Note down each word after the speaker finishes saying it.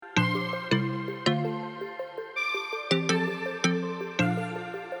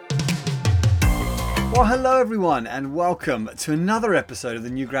Well, hello everyone, and welcome to another episode of the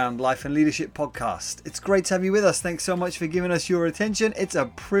New Ground Life and Leadership Podcast. It's great to have you with us. Thanks so much for giving us your attention. It's a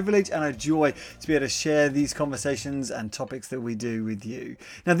privilege and a joy to be able to share these conversations and topics that we do with you.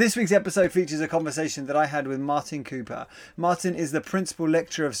 Now, this week's episode features a conversation that I had with Martin Cooper. Martin is the Principal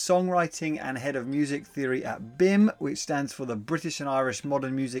Lecturer of Songwriting and Head of Music Theory at BIM, which stands for the British and Irish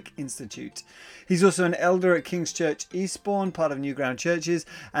Modern Music Institute. He's also an elder at King's Church Eastbourne, part of New Ground Churches,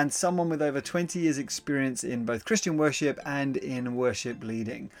 and someone with over 20 years experience in both Christian worship and in worship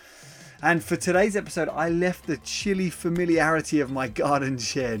leading. And for today's episode, I left the chilly familiarity of my garden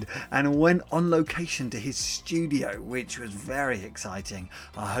shed and went on location to his studio, which was very exciting.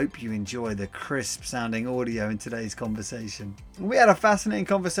 I hope you enjoy the crisp sounding audio in today's conversation. We had a fascinating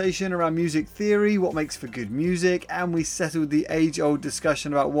conversation around music theory, what makes for good music, and we settled the age-old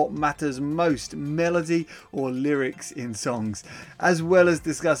discussion about what matters most, melody or lyrics in songs, as well as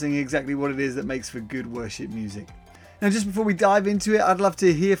discussing exactly what it is that makes for good worship music. Now, just before we dive into it, I'd love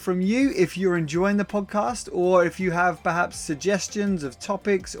to hear from you if you're enjoying the podcast, or if you have perhaps suggestions of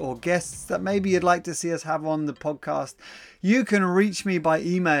topics or guests that maybe you'd like to see us have on the podcast. You can reach me by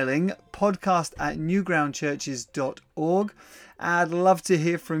emailing podcast@newgroundchurches.org. I'd love to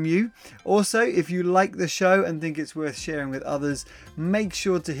hear from you. Also, if you like the show and think it's worth sharing with others, make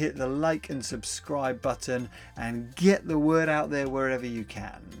sure to hit the like and subscribe button and get the word out there wherever you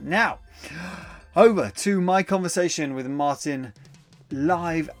can. Now, over to my conversation with Martin,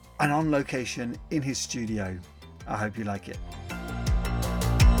 live and on location in his studio. I hope you like it.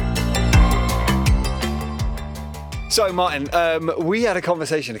 So, Martin, we had a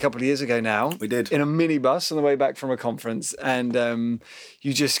conversation a couple of years ago now. We did. In a minibus on the way back from a conference. And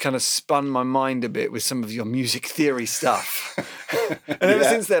you just kind of spun my mind a bit with some of your music theory stuff. And ever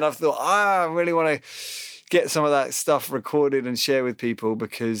since then, I've thought, I really want to get some of that stuff recorded and share with people,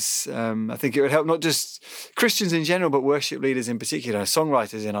 because I think it would help not just Christians in general, but worship leaders in particular,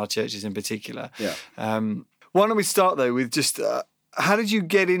 songwriters in our churches in particular. Yeah. Why don't we start though with just how did you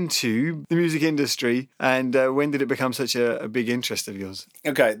get into the music industry, and when did it become such a big interest of yours?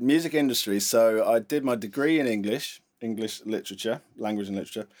 Okay, music industry. So I did my degree in English literature, language and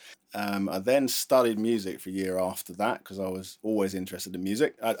literature. I then studied music for a year after that, because I was always interested in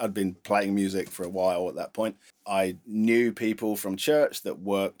music. I'd been playing music for a while at that point. I knew people from church that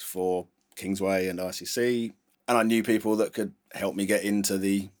worked for Kingsway and ICC, and I knew people that could help me get into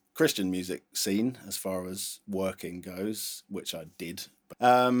the Christian music scene as far as working goes, which I did.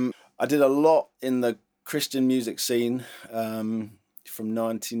 I did a lot in the Christian music scene from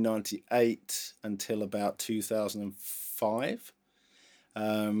 1998 until about 2005.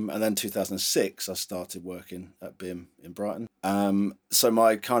 And then 2006, I started working at BIM in Brighton. So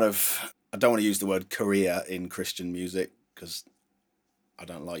my kind of, I don't want to use the word career in Christian music, because I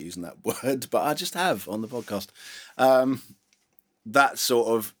don't like using that word, but I just have on the podcast. That sort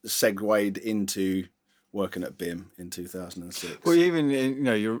of segued into working at BIM in 2006. Well, even,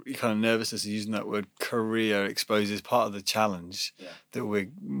 your kind of nervousness of using that word career exposes part of the challenge that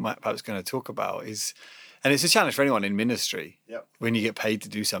we're perhaps going to talk about is, and it's a challenge for anyone in ministry. Yep. When you get paid to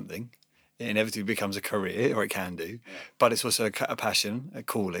do something, it inevitably becomes a career, or it can do. Yeah. But it's also a passion, a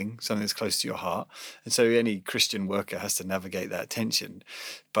calling, something that's close to your heart. And so any Christian worker has to navigate that tension.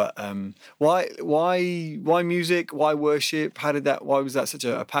 But why music? Why worship? Why was that such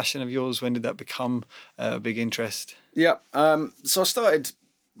a passion of yours? When did that become a big interest? Yeah. So I started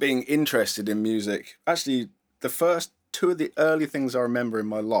being interested in music. Actually, the first two of the early things I remember in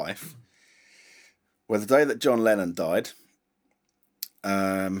my life were the day that John Lennon died.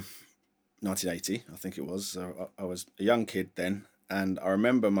 1980, I think it was. So I was a young kid then, and I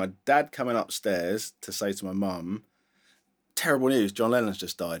remember my dad coming upstairs to say to my mum, "Terrible news, John Lennon's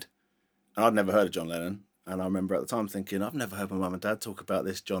just died." And I'd never heard of John Lennon, and I remember at the time thinking, I've never heard my mum and dad talk about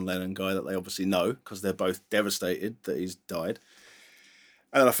this John Lennon guy that they obviously know, because they're both devastated that he's died.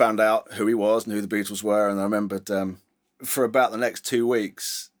 And then I found out who he was and who the Beatles were, and I remembered for about the next 2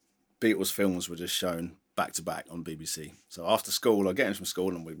 weeks, Beatles films were just shown back to back on BBC. So after school, I'd get in from school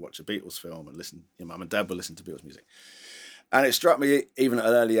and we'd watch a Beatles film and listen. Your mum and dad would listen to Beatles music. And it struck me, even at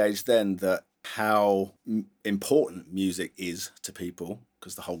an early age then, that how important music is to people,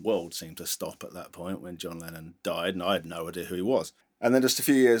 because the whole world seemed to stop at that point when John Lennon died, and I had no idea who he was. And then just a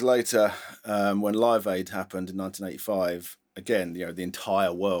few years later, when Live Aid happened in 1985, again, the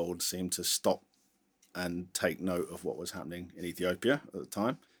entire world seemed to stop and take note of what was happening in Ethiopia at the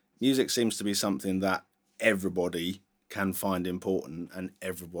time. Music seems to be something that everybody can find important, and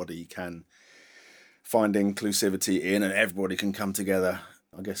everybody can find inclusivity in, and everybody can come together.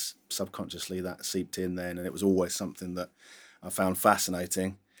 I guess subconsciously that seeped in then, and it was always something that I found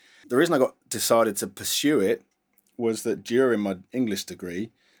fascinating. The reason I decided to pursue it was that during my English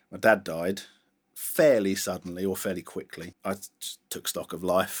degree, my dad died fairly suddenly or fairly quickly. I just took stock of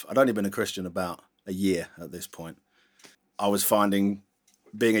life. I'd only been a Christian about a year at this point. I was finding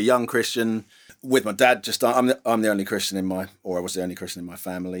being a young Christian with my dad, I'm the only Christian I was the only Christian in my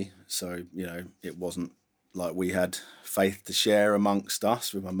family. So, it wasn't like we had faith to share amongst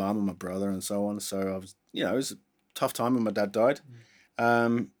us with my mum and my brother and so on. So I was, it was a tough time when my dad died.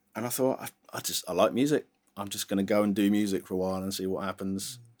 And I thought, I like music. I'm just going to go and do music for a while and see what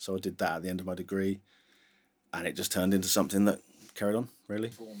happens. So I did that at the end of my degree, and it just turned into something that carried on,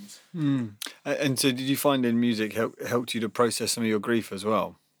 really. And so did you find in music helped you to process some of your grief as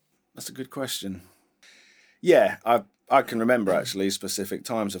well? That's a good question. Yeah, I can remember actually specific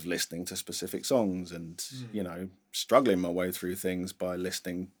times of listening to specific songs and, struggling my way through things by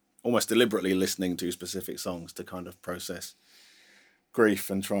almost deliberately listening to specific songs to kind of process grief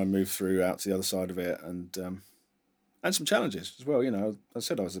and try and move through out to the other side of it, and some challenges as well. I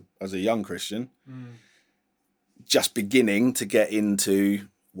said I was a young Christian, just beginning to get into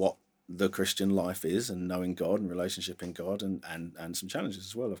what the Christian life is and knowing God and relationship in God, and some challenges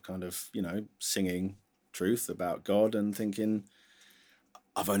as well of kind of singing truth about God and thinking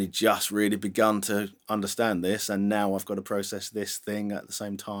I've only just really begun to understand this, and now I've got to process this thing at the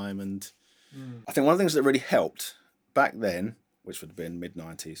same time. And I think one of the things that really helped back then, which would have been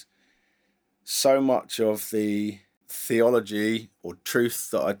mid-90s, so much of the theology or truth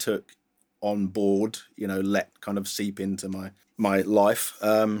that I took on board, let kind of seep into my life,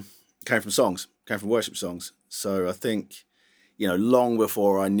 came from songs, came from worship songs. So I think, long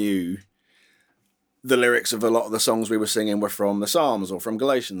before I knew the lyrics of a lot of the songs we were singing were from the Psalms or from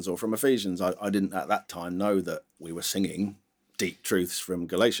Galatians or from Ephesians, I didn't at that time know that we were singing deep truths from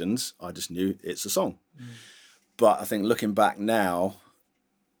Galatians. I just knew it's a song. But I think looking back now,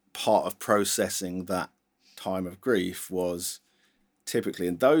 part of processing that time of grief was typically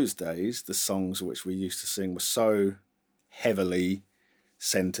in those days, the songs which we used to sing were so heavily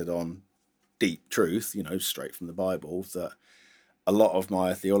centered on deep truth, straight from the Bible, that a lot of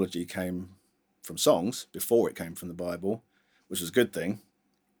my theology came from songs before it came from the Bible, which was a good thing.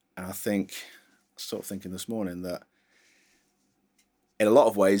 And I think, sort of thinking this morning, that in a lot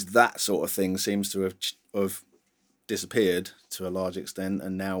of ways, that sort of thing seems to have disappeared to a large extent,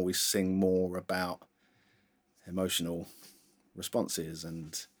 and now we sing more about emotional responses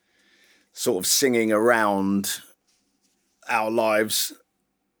and sort of singing around our lives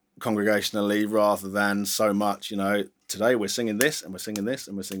congregationally rather than so much, today we're singing this and we're singing this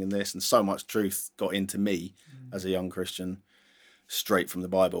and we're singing this, and so much truth got into me as a young Christian straight from the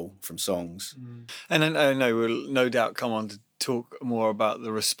Bible, from songs. And I know we'll no doubt come on to talk more about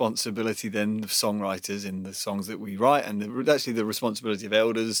the responsibility then of songwriters in the songs that we write, and actually the responsibility of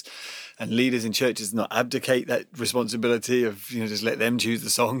elders and leaders in churches not abdicate that responsibility of just let them choose the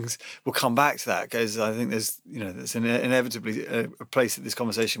songs. We'll come back to that because I think there's inevitably a place that this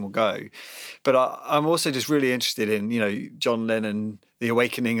conversation will go. But I'm also just really interested in John Lennon, the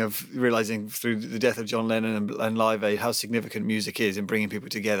awakening of realizing through the death of John Lennon and Live Aid how significant music is in bringing people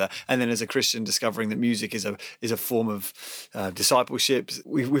together, and then as a Christian discovering that music is a form of discipleship.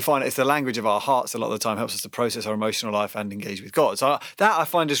 We find it's the language of our hearts a lot of the time, helps us to process our emotional life and engage with God. So that I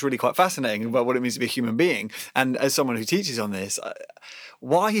find just really quite fascinating about what it means to be a human being. And as someone who teaches on this,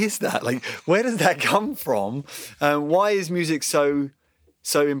 why is that? Like, where does that come from? Why is music so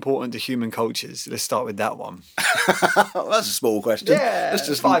important to human cultures? Let's start with that one. Well, that's a small question. Yeah, let's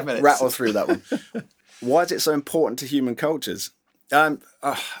just 5 minutes. Rattle through that one. Why is it so important to human cultures? Or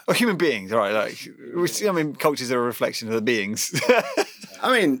human beings, all right? Cultures are a reflection of the beings.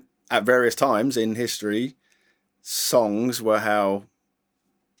 At various times in history, songs were how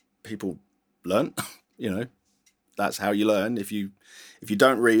people learn. That's how you learn. If you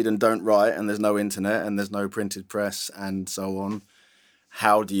don't read and don't write, and there's no internet and there's no printed press and so on,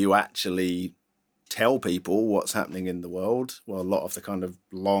 how do you actually tell people what's happening in the world? Well, a lot of the kind of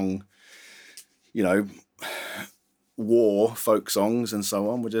long, war folk songs and so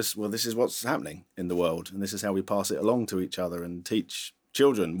on were just, well, this is what's happening in the world, and this is how we pass it along to each other and teach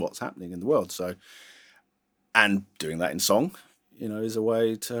children what's happening in the world. So, and doing that in song, is a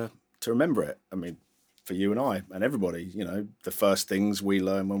way to remember it. For you and I and everybody, the first things we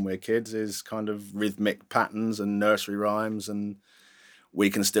learn when we're kids is kind of rhythmic patterns and nursery rhymes, and we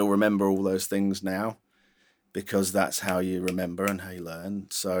can still remember all those things now because that's how you remember and how you learn.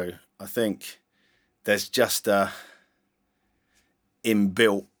 So I think there's just a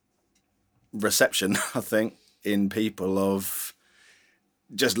inbuilt reception, I think, in people of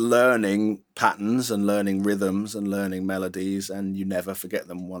just learning patterns and learning rhythms and learning melodies, and you never forget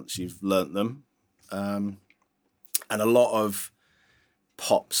them once you've learnt them. And a lot of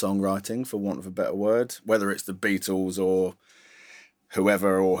pop songwriting, for want of a better word, whether it's the Beatles or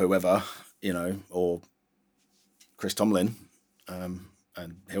whoever, or Chris Tomlin and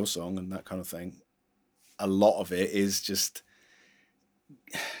Hillsong and that kind of thing, a lot of it is just,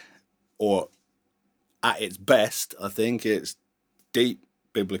 or at its best, I think it's deep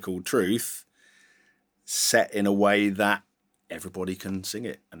biblical truth set in a way that everybody can sing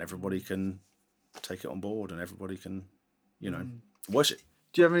it and everybody can take it on board and everybody can, worship.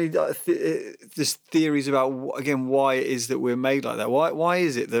 Do you have any just theories about why it is that we're made like that? Why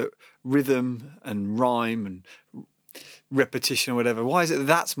is it that rhythm and rhyme and repetition or whatever, why is it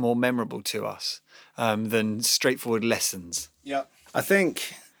that's more memorable to us than straightforward lessons? Yeah, I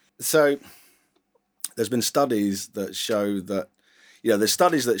think so. There's been studies that show that, there's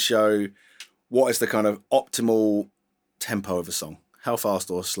studies that show what is the kind of optimal tempo of a song. How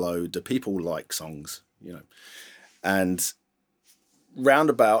fast or slow do people like songs, And round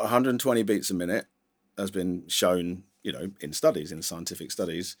about 120 beats a minute has been shown, in studies, in scientific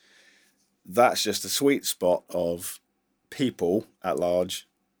studies. That's just a sweet spot of people at large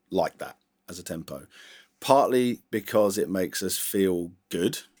like that as a tempo. Partly because it makes us feel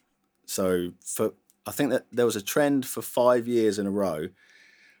good. So I think that there was a trend for 5 years in a row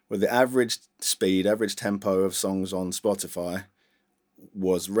where the average tempo of songs on Spotify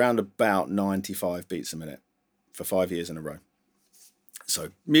was round about 95 beats a minute for 5 years in a row. So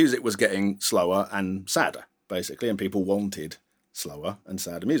music was getting slower and sadder, basically, and people wanted slower and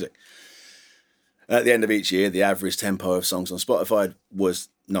sadder music. At the end of each year, the average tempo of songs on Spotify was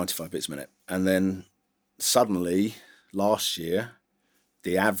 95 beats a minute. And then suddenly, last year,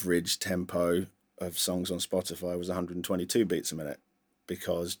 the average tempo of songs on Spotify was 122 beats a minute,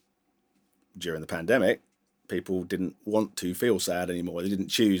 because during the pandemic, people didn't want to feel sad anymore. They didn't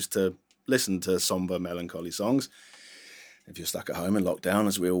choose to listen to somber, melancholy songs. If you're stuck at home in lockdown,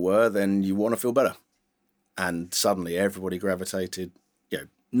 as we all were, then you want to feel better. And suddenly everybody gravitated.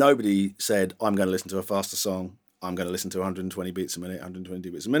 Nobody said, I'm going to listen to a faster song. I'm going to listen to 120 beats a minute, 120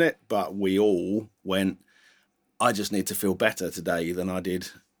 beats a minute. But we all went, I just need to feel better today than I did,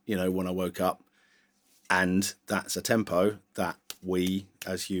 when I woke up. And that's a tempo that we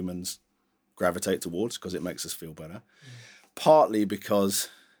as humans gravitate towards because it makes us feel better. Partly because,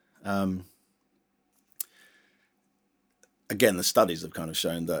 again, the studies have kind of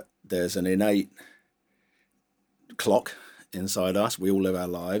shown that there's an innate clock inside us. We all live our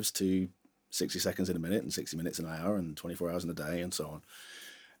lives to 60 seconds in a minute and 60 minutes in an hour and 24 hours in a day and so on.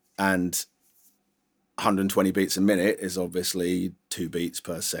 And 120 beats a minute is obviously 2 beats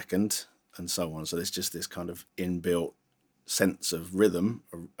per second and so on. So there's just this kind of inbuilt sense of rhythm,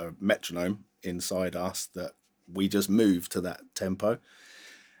 a metronome inside us that we just move to that tempo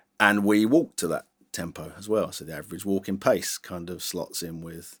and we walk to that tempo as well. So the average walking pace kind of slots in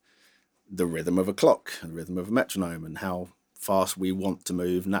with the rhythm of a clock, the rhythm of a metronome, and how fast we want to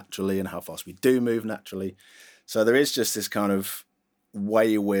move naturally and how fast we do move naturally. So there is just this kind of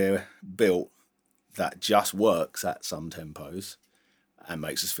way we're built that just works at some tempos and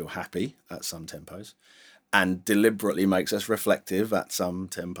makes us feel happy at some tempos and deliberately makes us reflective at some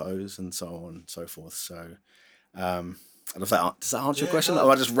tempos and so on and so forth. So does that answer your question? Or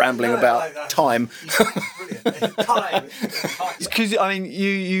am I just rambling about time? Brilliant. Time. Because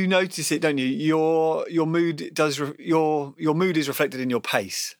you notice it, don't you? Your mood your mood is reflected in your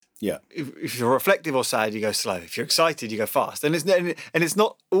pace. Yeah. If you're reflective or sad, you go slow. If you're excited, you go fast. And it's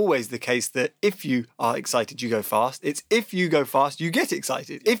not always the case that if you are excited, you go fast. It's if you go fast, you get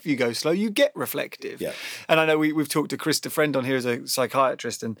excited. If you go slow, you get reflective. Yeah. And I know we've talked to Krista Friend on here as a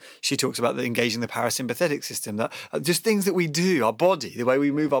psychiatrist, and she talks about engaging the parasympathetic system, that just things that we do, our body, the way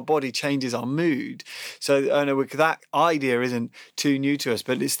we move our body changes our mood. So I know that idea isn't too new to us,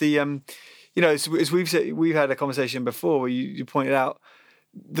 but it's the, as we've said, we've had a conversation before where you pointed out,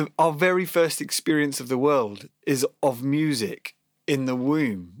 our very first experience of the world is of music in the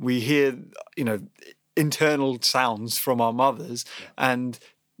womb. We hear, internal sounds from our mothers, and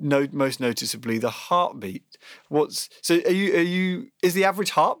most noticeably the heartbeat. Is the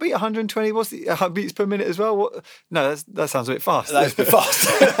average heartbeat 120? What's the heartbeats per minute as well? No, that sounds a bit fast. That's a bit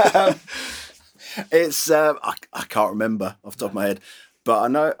fast. It's I can't remember off the top of my head, but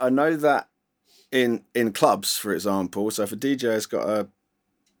I know that in clubs, for example. So if a DJ has got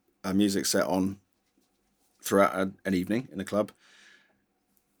a music set on throughout an evening in a club,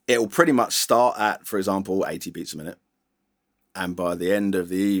 it will pretty much start at, for example, 80 beats a minute. And by the end of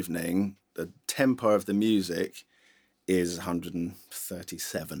the evening, the tempo of the music is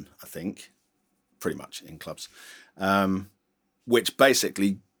 137, I think, pretty much in clubs, which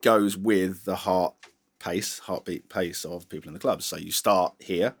basically goes with the heartbeat pace of people in the clubs. So you start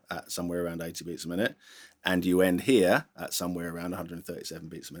here at somewhere around 80 beats a minute, and you end here at somewhere around 137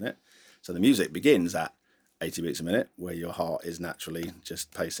 beats a minute. So the music begins at 80 beats a minute, where your heart is naturally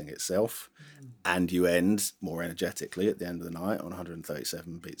just pacing itself, and you end more energetically at the end of the night on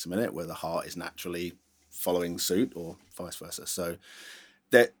 137 beats a minute, where the heart is naturally following suit, or vice versa. So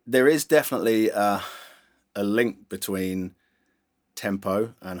there is definitely a link between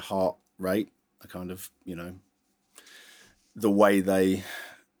tempo and heart rate, a kind of, the way they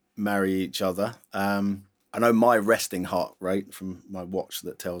marry each other. I know my resting heart rate from my watch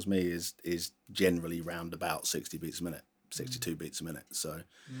that tells me is generally round about 60 beats a minute, 62 beats a minute. So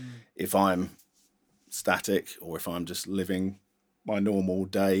if I'm static, or if I'm just living my normal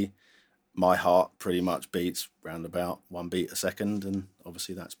day, my heart pretty much beats round about 1 beat a second. And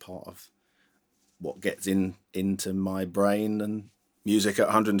obviously that's part of what gets into my brain, and music at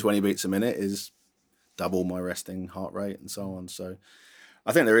 120 beats a minute is double my resting heart rate, and so on. So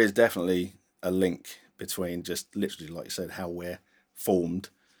I think there is definitely a link between just literally, like you said, how we're formed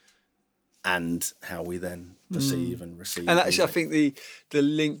and how we then perceive and receive. And actually, I think the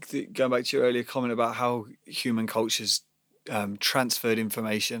link, that, going back to your earlier comment about how human culture's transferred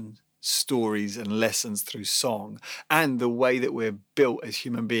information, stories and lessons through song, and the way that we're built as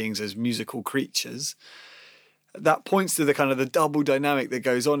human beings, as musical creatures, that points to the kind of the double dynamic that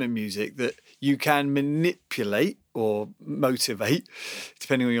goes on in music, that you can manipulate or motivate,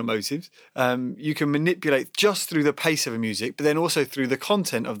 depending on your motives. You can manipulate just through the pace of a music, but then also through the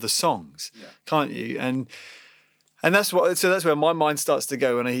content of the songs, can't you? And that's where my mind starts to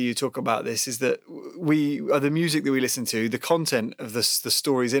go when I hear you talk about this, is that the music that we listen to, the content of the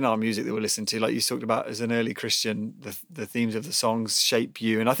stories in our music that we listen to, like you talked about as an early Christian, the themes of the songs shape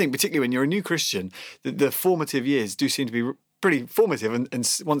you. And I think particularly when you're a new Christian, the formative years do seem to be pretty formative.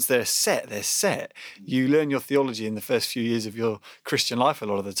 And once they're set. You learn your theology in the first few years of your Christian life a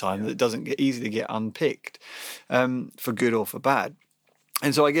lot of the time, that doesn't easily get unpicked, for good or for bad.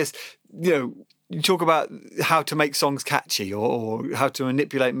 And so I guess, you talk about how to make songs catchy, or how to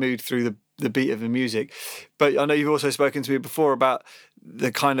manipulate mood through the beat of the music. But I know you've also spoken to me before about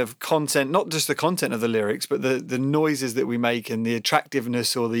the kind of content, not just the content of the lyrics, but the noises that we make, and the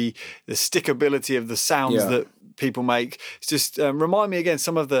attractiveness or the stickability of the sounds that people make. It's just remind me again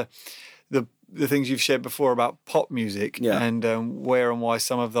some of the things you've shared before about pop music, and where and why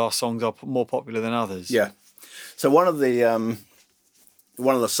some of our songs are more popular than others. Yeah. So one of the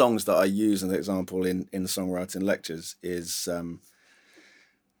songs that I use as an example in the songwriting lectures is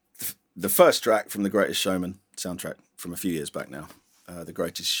the first track from The Greatest Showman soundtrack from a few years back now, The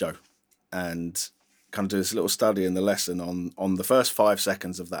Greatest Show, and kind of do this little study in the lesson on the first 5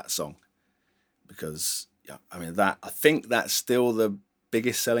 seconds of that song, because I think that's still the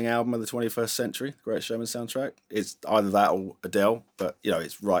biggest selling album of the 21st century, The Greatest Showman soundtrack. It's either that or Adele, but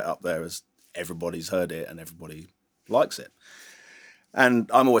it's right up there as everybody's heard it and everybody likes it. And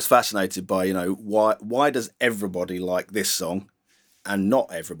I'm always fascinated by, why does everybody like this song and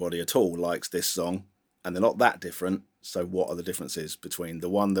not everybody at all likes this song, and they're not that different. So what are the differences between the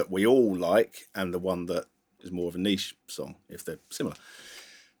one that we all like and the one that is more of a niche song, if they're similar?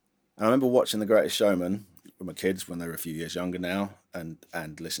 And I remember watching The Greatest Showman with my kids when they were a few years younger now, and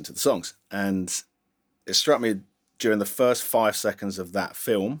listening to the songs. And it struck me during the first 5 seconds of that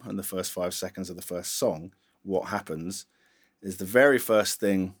film and the first 5 seconds of the first song, what happens is the very first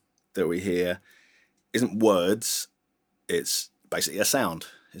thing that we hear isn't words, it's basically a sound.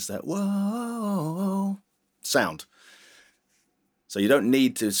 It's that whoa sound. So you don't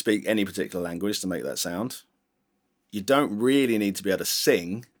need to speak any particular language to make that sound. You don't really need to be able to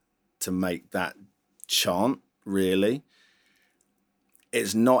sing to make that chant, really.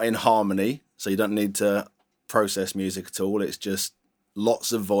 It's not in harmony, so you don't need to process music at all. It's just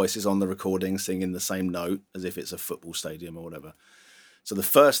lots of voices on the recording singing the same note as if it's a football stadium or whatever. So the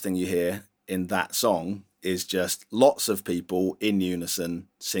first thing you hear in that song is just lots of people in unison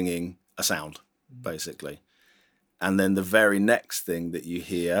singing a sound, basically. And then the very next thing that you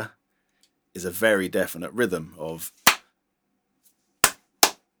hear is a very definite rhythm of,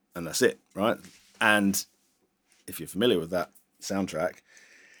 and that's it, right? And if you're familiar with that soundtrack,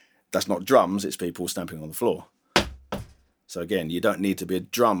 that's not drums, it's people stamping on the floor. So again, you don't need to be a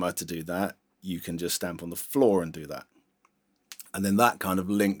drummer to do that. You can just stamp on the floor and do that. And then that kind of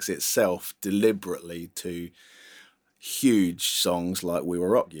links itself deliberately to huge songs like We Will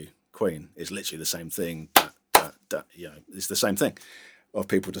Rock You, Queen. It's literally the same thing. It's the same thing of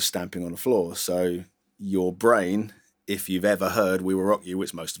people just stamping on the floor. So your brain if you've ever heard We Will Rock You,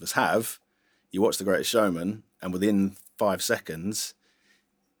 which most of us have, you watch The Greatest Showman, and within 5 seconds,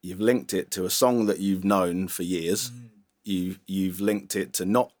 you've linked it to a song that you've known for years. You've linked it to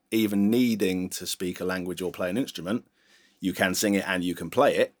not even needing to speak a language or play an instrument. You can sing it and you can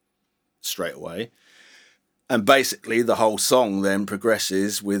play it straight away. And basically the whole song then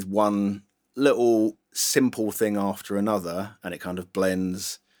progresses with one little simple thing after another, and it kind of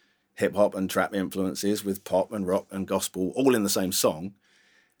blends hip hop and trap influences with pop and rock and gospel all in the same song.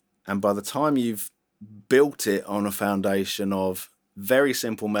 And by the time you've built it on a foundation of very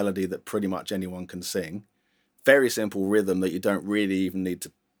simple melody that pretty much anyone can sing, very simple rhythm that you don't really even need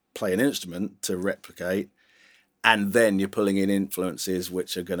to play an instrument to replicate, and then you're pulling in influences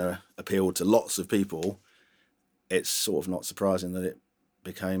which are going to appeal to lots of people, it's sort of not surprising that it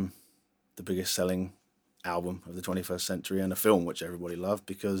became the biggest selling album of the 21st century and a film which everybody loved,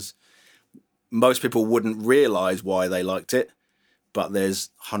 because most people wouldn't realise why they liked it, but there's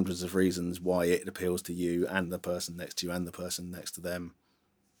hundreds of reasons why it appeals to you and the person next to you and the person next to them,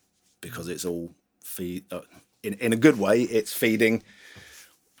 because it's all in a good way, it's feeding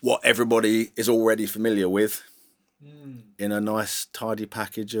what everybody is already familiar with in a nice, tidy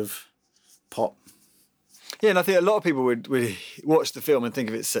package of pop. Yeah, and I think a lot of people would watch the film and think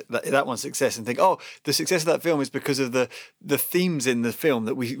of it that one's success and think, oh, the success of that film is because of the themes in the film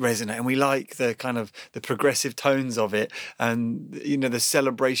that we resonate, and we like the kind of the progressive tones of it, and the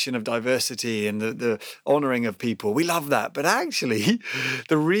celebration of diversity and the honouring of people. We love that, but actually,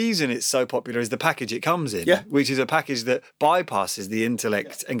 the reason it's so popular is the package it comes in, which is a package that bypasses the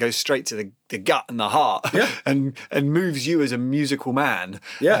intellect and goes straight to the gut and the heart, and moves you as a musical man,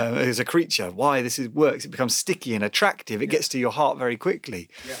 as a creature. Why this works? It becomes sticky and attractive. It gets to your heart very quickly,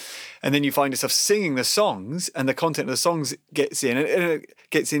 and then you find yourself singing the songs, and the content of the songs gets in, and it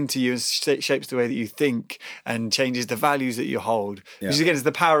gets into you and shapes the way that you think and changes the values that you hold. Which again is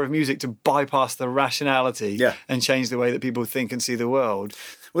the power of music to bypass the rationality and change the way that people think and see the world.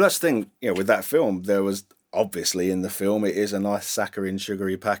 Well, that's the thing. With that film, there was obviously in the film it is a nice saccharine,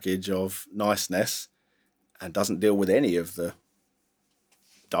 sugary package of niceness, and doesn't deal with any of the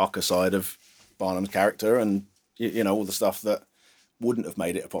darker side of Barnum's character and all the stuff that wouldn't have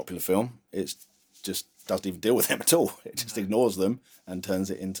made it a popular film. It just doesn't even deal with them at all. It just ignores them and turns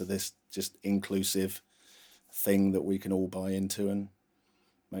it into this just inclusive thing that we can all buy into and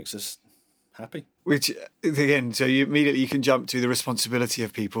makes us happy. Which again, so you immediately can jump to the responsibility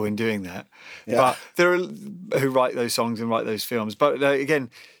of people in doing that. But there are who write those songs and write those films. But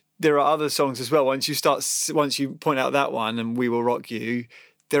again, there are other songs as well. Once you point out that one and We Will Rock You,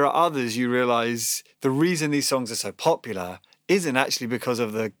 there are others. You realise the reason these songs are so popular isn't actually because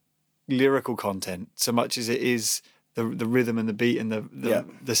of the lyrical content so much as it is the rhythm and the beat and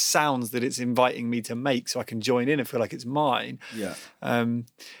the sounds that it's inviting me to make, so I can join in and feel like it's mine.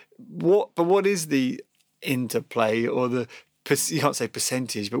 What is the interplay or you can't say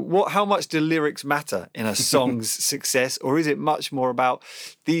percentage, but how much do lyrics matter in a song's success, or is it much more about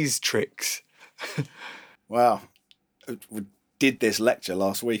these tricks? Wow. We did this lecture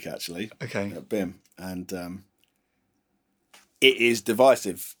last week actually at BIM, and it is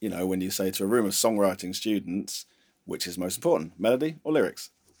divisive, when you say to a room of songwriting students, which is most important, melody or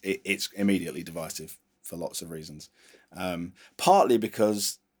lyrics? It's immediately divisive for lots of reasons. Partly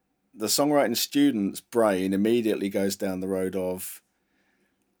because the songwriting student's brain immediately goes down the road of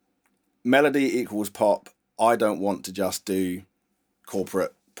melody equals pop. I don't want to just do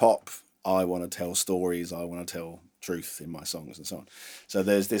corporate pop. I want to tell stories. I want to tell truth in my songs and so on. So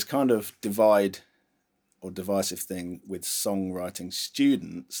there's this kind of divide or divisive thing with songwriting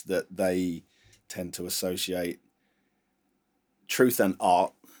students that they tend to associate truth and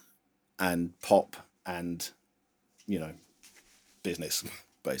art and pop and, business.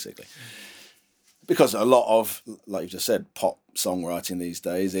 Basically, because a lot of, like you just said, pop songwriting these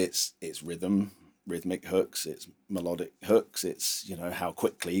days, it's rhythmic hooks, it's melodic hooks, it's how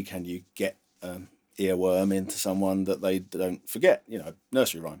quickly can you get earworm into someone that they don't forget,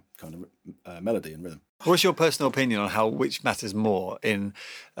 nursery rhyme kind of melody and rhythm. What's your personal opinion on which matters more in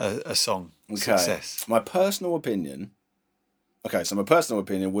a song success? My personal opinion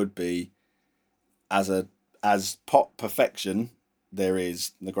would be as pop perfection. There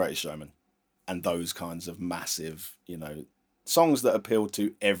is The Greatest Showman and those kinds of massive, songs that appeal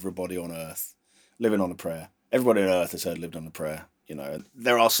to everybody on earth. Living on a Prayer. Everybody on earth has heard Lived on a Prayer.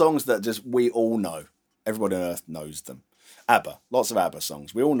 There are songs that just we all know. Everybody on earth knows them. ABBA. Lots of ABBA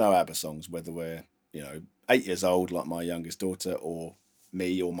songs. We all know ABBA songs, whether we're, 8 years old like my youngest daughter or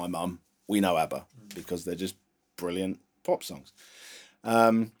me or my mum. We know ABBA because they're just brilliant pop songs.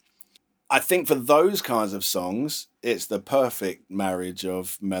 I think for those kinds of songs, it's the perfect marriage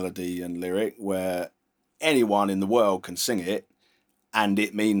of melody and lyric where anyone in the world can sing it and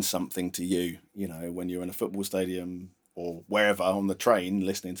it means something to you. You know, when you're in a football stadium or wherever on the train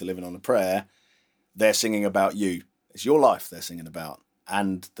listening to Living on a Prayer, they're singing about you. It's your life they're singing about,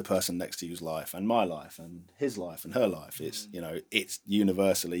 and the person next to you's life, and my life, and his life, and her life. It's, you know, it's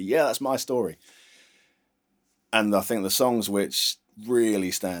universally, yeah, that's my story. And I think the songs which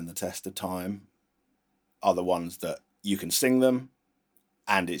really stand the test of time are the ones that you can sing them,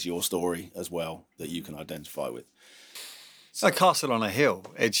 and it's your story as well that you can identify with. So Castle on a Hill,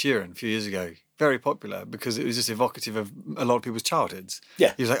 Ed Sheeran, a few years ago, very popular because it was just evocative of a lot of people's childhoods.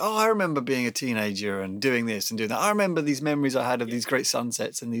 Yeah. He was like, oh, I remember being a teenager and doing this and doing that. I remember these memories I had of these great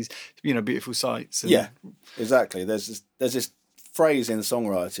sunsets and these, you know, beautiful sights. And... Yeah, exactly. There's this phrase in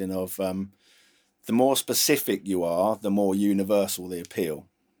songwriting of the more specific you are, the more universal the appeal,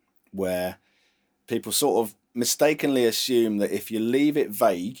 where people sort of mistakenly assume that if you leave it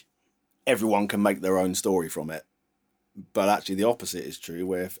vague, everyone can make their own story from it. But actually the opposite is true,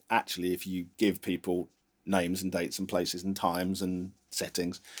 where if you give people names and dates and places and times and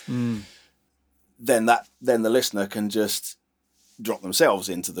settings, then the listener can just drop themselves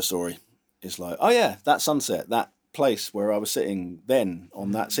into the story. It's like, oh yeah, that sunset, that place where I was sitting then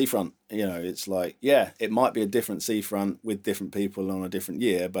on that seafront. You know, it's like, yeah, it might be a different seafront with different people on a different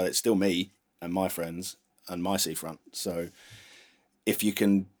year, but it's still me and my friends and my seafront. So if you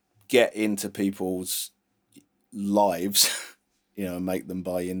can get into people's lives, you know, and make them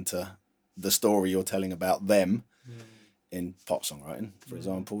buy into the story you're telling about them in pop songwriting, for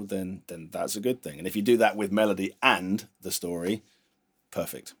example, then that's a good thing. And if you do that with melody and the story,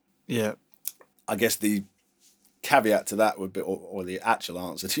 perfect. Yeah. I guess the caveat to that would be, or the actual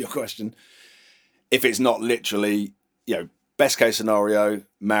answer to your question, if it's not literally, you know, best case scenario,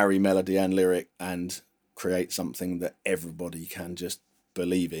 marry melody and lyric and create something that everybody can just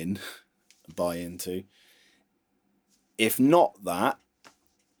believe in, buy into. If not that,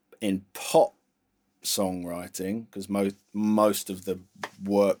 in pop songwriting, because most of the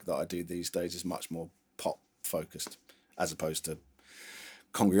work that I do these days is much more pop focused as opposed to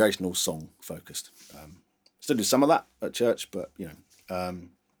congregational song focused. Still do some of that at church, but you know,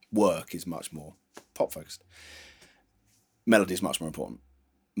 work is much more pop focused. Melody is much more important.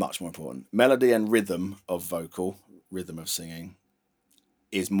 Much more important. Melody and rhythm of vocal, rhythm of singing,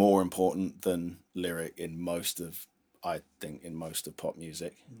 is more important than lyric in most of pop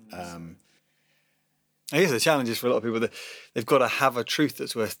music. I guess the challenge is for a lot of people that they've got to have a truth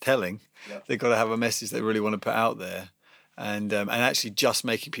that's worth telling. Yep. They've got to have a message they really want to put out there. And actually just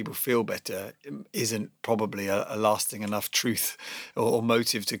making people feel better isn't probably a lasting enough truth or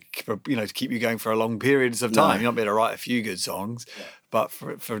motive to keep you going for a long periods of time. No. You're not be able to write a few good songs, but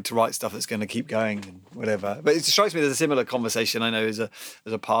to write stuff that's going to keep going and whatever. But it strikes me there's a similar conversation I know as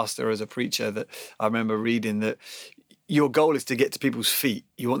a pastor, as a preacher, that I remember reading that your goal is to get to people's feet.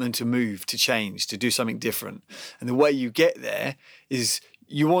 You want them to move, to change, to do something different. And the way you get there is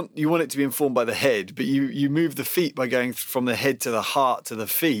you want it to be informed by the head, but you move the feet by going from the head to the heart to the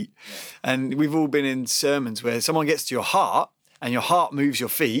feet. Yeah. And we've all been in sermons where someone gets to your heart and your heart moves your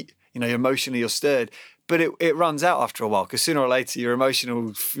feet, you know, emotionally you're stirred, but it runs out after a while because sooner or later your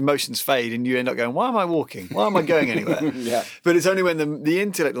emotions fade and you end up going, why am I walking? Why am I going anywhere? Yeah. But it's only when the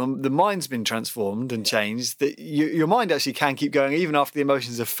intellect, the mind's been transformed and changed that your mind actually can keep going even after the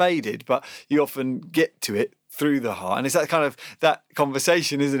emotions have faded, but you often get to it through the heart. And it's that kind of that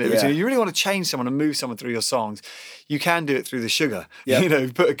conversation, isn't it? Yeah. You really want to change someone and move someone through your songs. You can do it through the sugar, you know,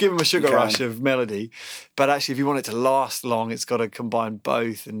 give them a sugar rush of melody. But actually, if you want it to last long, it's got to combine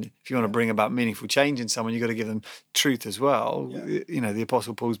both. And if you want to bring about meaningful change in someone, you've got to give them truth as well. Yeah. You know, the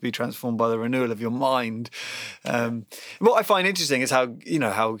Apostle Paul's be transformed by the renewal of your mind. What I find interesting is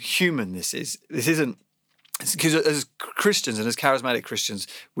how human this is. This isn't, because as Christians and as charismatic Christians,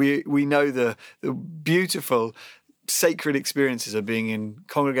 we know the beautiful sacred experiences of being in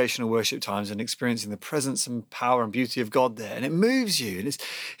congregational worship times and experiencing the presence and power and beauty of God there, and it moves you, and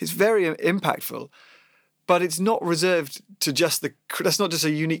it's very impactful. But it's not reserved to that's not just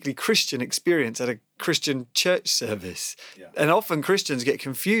a uniquely Christian experience at a Christian church service. Yeah. And often Christians get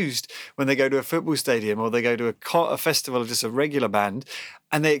confused when they go to a football stadium or they go to a festival of just a regular band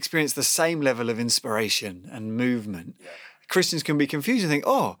and they experience the same level of inspiration and movement. Yeah. Christians can be confused and think,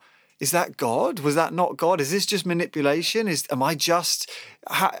 oh, is that God? Was that not God? Is this just manipulation?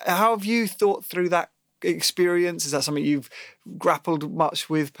 How have you thought through that experience? Is that something you've grappled much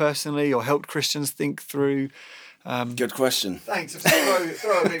with personally or helped Christians think through? Good question. Thanks.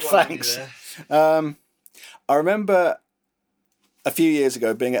 Throw a big one. Thanks. I remember a few years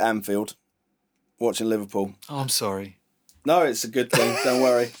ago being at Anfield watching Liverpool. Oh, I'm sorry. No, it's a good thing. Don't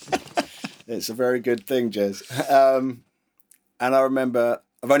worry. It's a very good thing, Jez. And I remember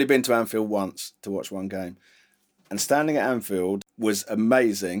I've only been to Anfield once to watch one game. And standing at Anfield was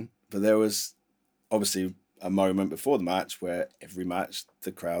amazing. But there was obviously a moment before the match where every match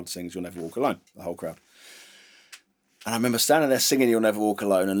the crowd sings You'll Never Walk Alone, the whole crowd. And I remember standing there singing You'll Never Walk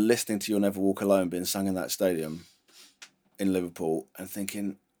Alone and listening to You'll Never Walk Alone being sung in that stadium in Liverpool and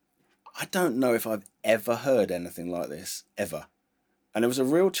thinking, I don't know if I've ever heard anything like this, ever. And it was a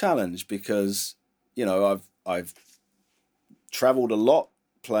real challenge because, you know, I've travelled a lot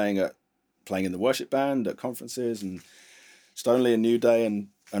playing in the worship band at conferences and Stoneleigh and New Day and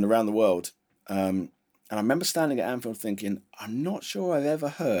around the world. And I remember standing at Anfield thinking, I'm not sure I've ever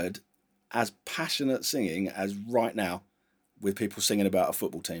heard as passionate singing as right now with people singing about a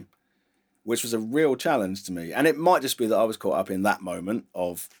football team, which was a real challenge to me. And it might just be that I was caught up in that moment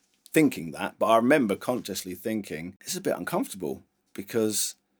of thinking that, but I remember consciously thinking, it's a bit uncomfortable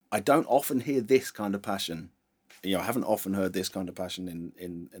because I don't often hear this kind of passion. You know, I haven't often heard this kind of passion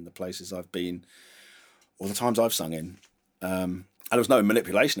in the places I've been or the times I've sung in. And there was no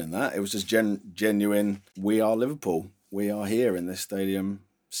manipulation in that. It was just genuine, we are Liverpool. We are here in this stadium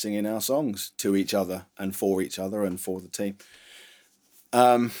singing our songs to each other and for the team.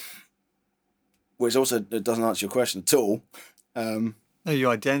 Which also doesn't answer your question at all. No,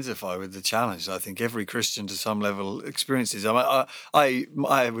 you identify with the challenge. I think every Christian to some level experiences. I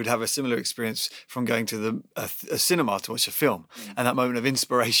would have a similar experience from going to a cinema to watch a film and that moment of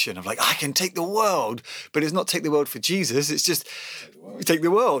inspiration of like, I can take the world, but it's not take the world for Jesus. It's just take the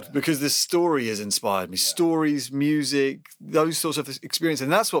world because the story has inspired me. Stories, music, those sorts of experiences.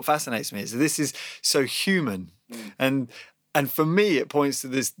 And that's what fascinates me is that this is so human. And for me, it points to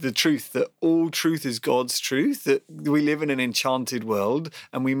the truth that all truth is God's truth, that we live in an enchanted world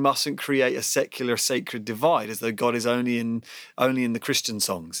and we mustn't create a secular sacred divide as though God is only in the Christian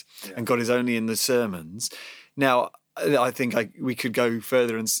songs and God is only in the sermons. Now, I think we could go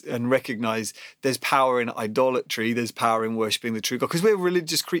further and recognise there's power in idolatry, there's power in worshipping the true God, because we're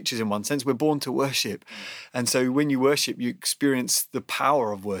religious creatures in one sense, we're born to worship. And so when you worship, you experience the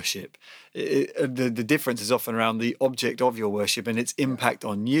power of worship. The difference is often around the object of your worship and its impact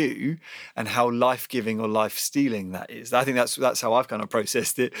on you and how life-giving or life-stealing that is. I think that's how I've kind of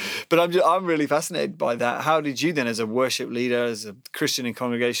processed it. But I'm really fascinated by that. How did you then, as a worship leader, as a Christian in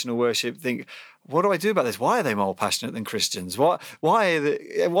congregational worship, think, what do I do about this? Why are they more passionate than Christians? Why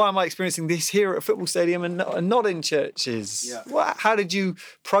am I experiencing this here at a football stadium and not in churches? Yeah. How did you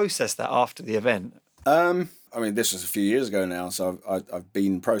process that after the event? I mean, this was a few years ago now, so I've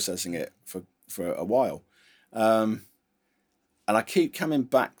been processing it for a while. And I keep coming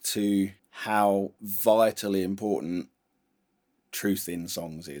back to how vitally important truth in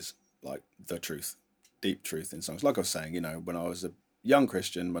songs is, like the truth, deep truth in songs. Like I was saying, you know, when I was a young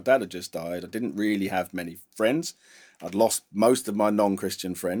Christian, my dad had just died. I didn't really have many friends. I'd lost most of my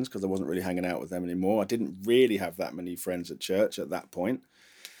non-Christian friends because I wasn't really hanging out with them anymore. I didn't really have that many friends at church at that point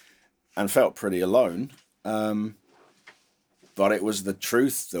and felt pretty alone. But it was the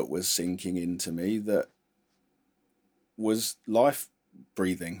truth that was sinking into me that was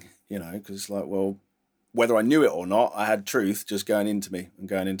life-breathing, you know, because it's like, well, whether I knew it or not, I had truth just going into me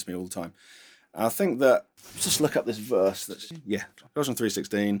all the time. And I think that, just look up this verse. Colossians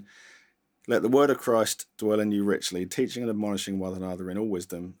 3:16. Let the word of Christ dwell in you richly, teaching and admonishing one another in all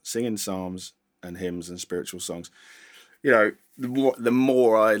wisdom, singing psalms and hymns and spiritual songs. You know, the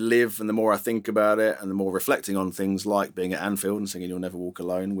more I live and the more I think about it and the more reflecting on things like being at Anfield and singing You'll Never Walk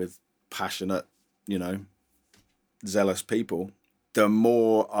Alone with passionate, you know, zealous people, the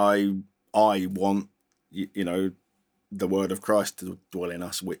more I want, you know, the word of Christ to dwell in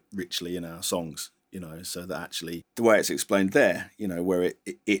us richly in our songs, you know, so that actually the way it's explained there, you know, where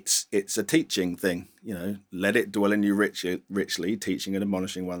it's a teaching thing, you know, let it dwell in you richly, teaching and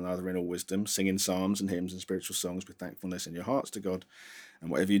admonishing one another in all wisdom, singing psalms and hymns and spiritual songs with thankfulness in your hearts to God. And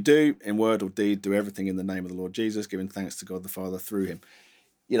whatever you do in word or deed, do everything in the name of the Lord Jesus, giving thanks to God the Father through him.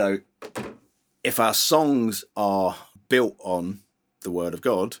 You know, if our songs are built on the word of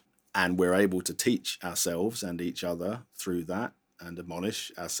God, and we're able to teach ourselves and each other through that and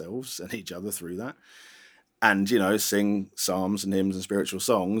admonish ourselves and each other through that. And, you know, sing psalms and hymns and spiritual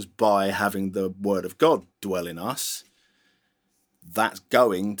songs by having the word of God dwell in us. That's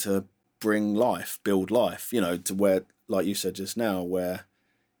going to bring life, build life, you know, to where, like you said just now, where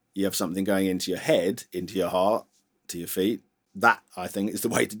you have something going into your head, into your heart, to your feet. That, I think, is the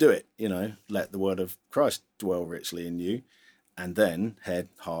way to do it. You know, let the word of Christ dwell richly in you. And then head,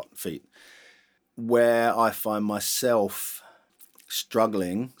 heart, feet. Where I find myself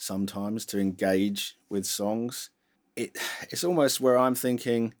struggling sometimes to engage with songs, it's almost where I'm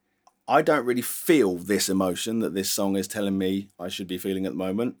thinking, I don't really feel this emotion that this song is telling me I should be feeling at the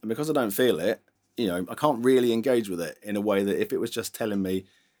moment. And because I don't feel it, I can't really engage with it in a way that if it was just telling me,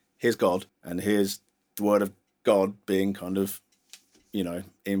 here's God and here's the word of God being kind of,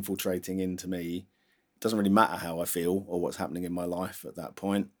 infiltrating into me, it doesn't really matter how I feel or what's happening in my life at that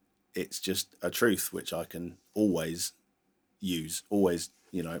point. It's just a truth which I can always use, always,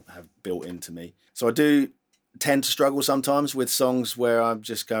 have built into me. So I do tend to struggle sometimes with songs where I'm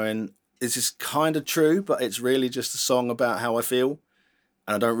just going, this is kind of true, but it's really just a song about how I feel.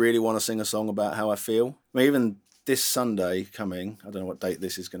 And I don't really want to sing a song about how I feel. I mean, even this Sunday coming, I don't know what date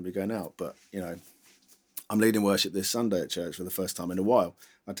this is going to be going out, but, I'm leading worship this Sunday at church for the first time in a while.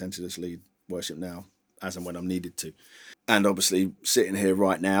 I tend to just lead worship now as and when I'm needed to. And obviously sitting here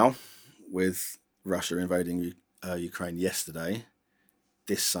right now with Russia invading Ukraine yesterday,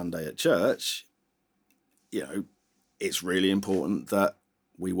 this Sunday at church, it's really important that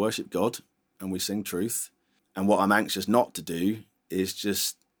we worship God and we sing truth. And what I'm anxious not to do is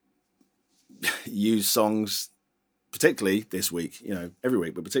just use songs, particularly this week, every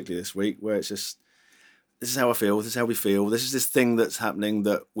week, but particularly this week, where it's just, this is how I feel, this is how we feel, this is this thing that's happening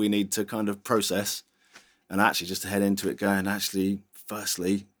that we need to kind of process, and actually just to head into it going, actually,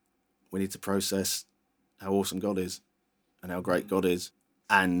 firstly, we need to process how awesome God is and how great God is.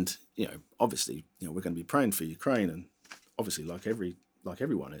 And, obviously, we're going to be praying for Ukraine, and obviously like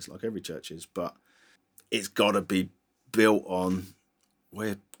everyone is, like every church is, but it's got to be built on,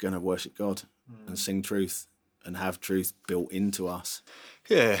 we're going to worship God and sing truth and have truth built into us.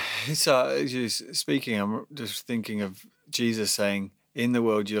 Yeah, it's as you're speaking, I'm just thinking of Jesus saying, in the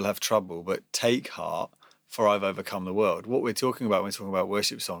world you'll have trouble, but take heart, for I've overcome the world. What we're talking about when we're talking about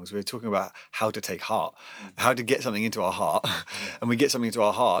worship songs, we're talking about how to take heart, how to get something into our heart. And we get something into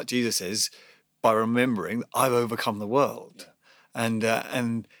our heart, Jesus says, by remembering I've overcome the world. And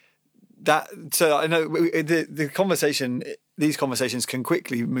that, so I know the conversation, these conversations can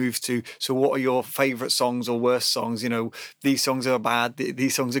quickly move to, so what are your favourite songs or worst songs? These songs are bad,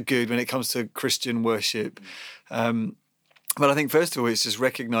 these songs are good when it comes to Christian worship. But I think first of all, it's just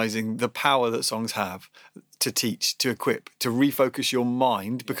recognising the power that songs have to teach, to equip, to refocus your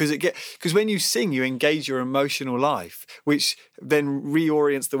mind, because when you sing, you engage your emotional life, which then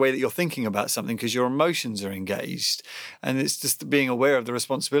reorients the way that you're thinking about something because your emotions are engaged. And it's just being aware of the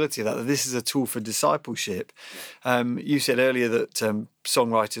responsibility of that this is a tool for discipleship. You said earlier that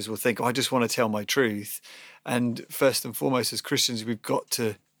songwriters will think, I just want to tell my truth. And first and foremost, as Christians, we've got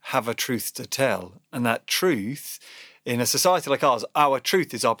to have a truth to tell. And that truth, in a society like ours, our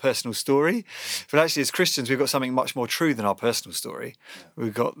truth is our personal story. But actually, as Christians, we've got something much more true than our personal story.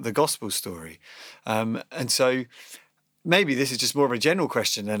 We've got the gospel story. And so maybe this is just more of a general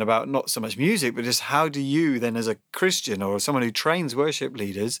question then about not so much music, but just how do you then, as a Christian or someone who trains worship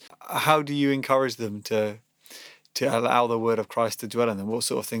leaders, how do you encourage them to allow the word of Christ to dwell in them? What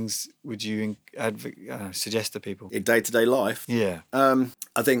sort of things would you suggest to people? In day-to-day life? Yeah.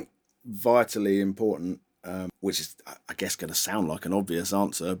 I think vitally important, which is, I guess, going to sound like an obvious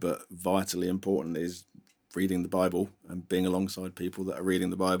answer, but vitally important is reading the Bible and being alongside people that are reading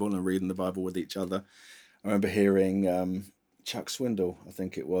the Bible and reading the Bible with each other. I remember hearing Chuck Swindoll, I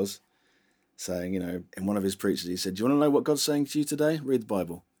think it was, saying, in one of his preachers, he said, do you want to know what God's saying to you today? Read the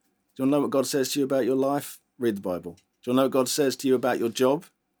Bible. Do you want to know what God says to you about your life? Read the Bible. Do you want to know what God says to you about your job?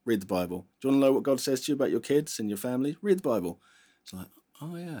 Read the Bible. Do you want to know what God says to you about your kids and your family? Read the Bible. It's like,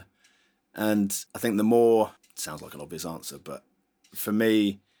 oh yeah. And I think the more, it sounds like an obvious answer, but for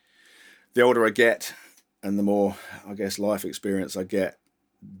me, the older I get and the more, I guess, life experience I get,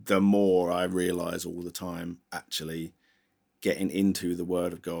 the more I realise all the time actually getting into the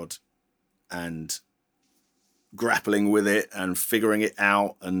Word of God and grappling with it and figuring it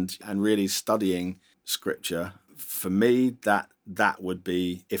out and really studying Scripture. For me, that would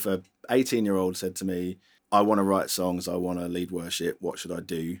be, if a 18-year-old said to me, I want to write songs, I want to lead worship, what should I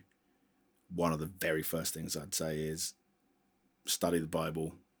do? One of the very first things I'd say is study the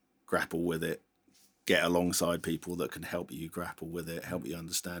Bible, grapple with it, get alongside people that can help you grapple with it, help you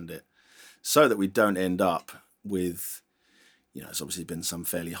understand it, so that we don't end up with, it's obviously been some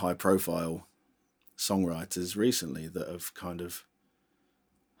fairly high profile songwriters recently that have kind of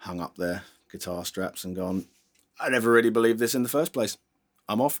hung up their guitar straps and gone, I never really believed this in the first place.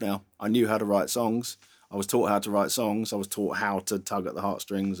 I'm off now. I knew how to write songs. I was taught how to write songs. I was taught how to tug at the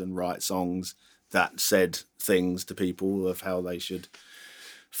heartstrings and write songs that said things to people of how they should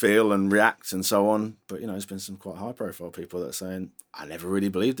feel and react and so on. But, there's been some quite high profile people that are saying, I never really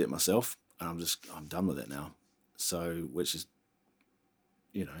believed it myself and I'm done with it now. So, which is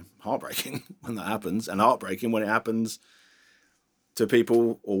heartbreaking when that happens, and heartbreaking when it happens to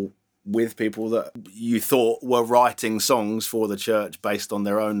people or with people that you thought were writing songs for the church based on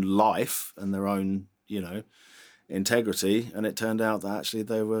their own life and their own, integrity. And it turned out that actually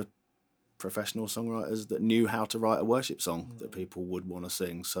they were professional songwriters that knew how to write a worship song that people would want to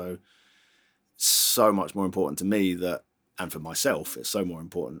sing. So much more important to me that, and for myself, it's so more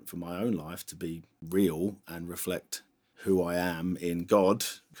important for my own life to be real and reflect who I am in God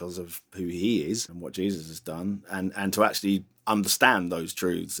because of who he is and what Jesus has done, and to actually understand those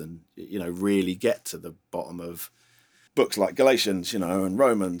truths and, really get to the bottom of books like Galatians, and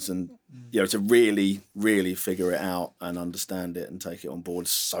Romans, and, to really, really figure it out and understand it and take it on board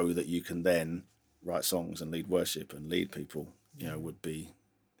so that you can then write songs and lead worship and lead people, would be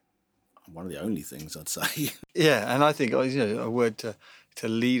one of the only things I'd say. Yeah, and I think, a word to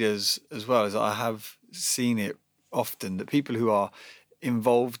leaders as well, is I have seen it often that people who are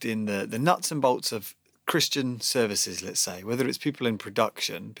involved in the nuts and bolts of Christian services, let's say, whether it's people in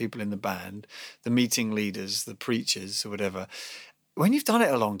production, people in the band, the meeting leaders, the preachers or whatever, when you've done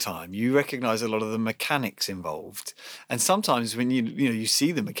it a long time, you recognise a lot of the mechanics involved. And sometimes when you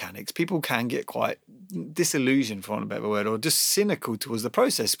see the mechanics, people can get quite disillusioned, for want of a better word, or just cynical towards the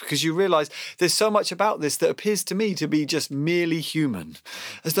process, because you realise there's so much about this that appears to me to be just merely human,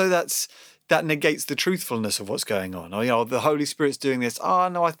 as though that negates the truthfulness of what's going on. Or, the Holy Spirit's doing this. Oh,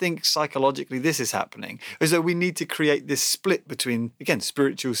 no, I think psychologically this is happening. As though we need to create this split between, again,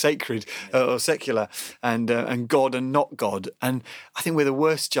 spiritual, sacred, or secular, and God and not God. And I think we're the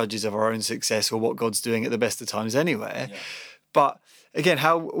worst judges of our own success or what God's doing at the best of times anyway. Yeah. But again,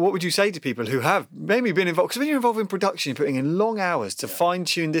 what would you say to people who have maybe been involved? Because when you're involved in production, you're putting in long hours to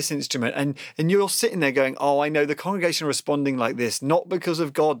fine-tune this instrument, and you're sitting there going, oh, I know the congregation are responding like this, not because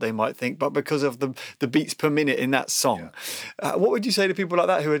of God, they might think, but because of the beats per minute in that song. Yeah. What would you say to people like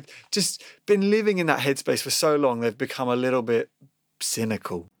that who had just been living in that headspace for so long, they've become a little bit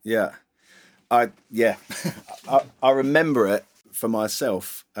cynical? Yeah. I remember it for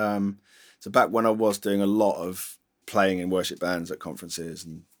myself. So back when I was doing a lot of playing in worship bands at conferences,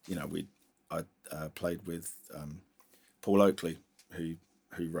 and I played with Paul Oakley, who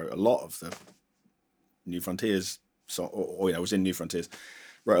wrote a lot of the New Frontiers song, or was in New Frontiers,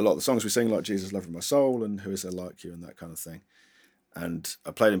 wrote a lot of the songs we sing, like Jesus Love of My Soul and Who Is There Like You and that kind of thing. And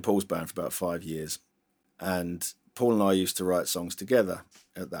I played in Paul's band for about 5 years, and Paul and I used to write songs together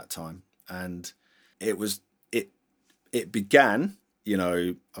at that time. And it began,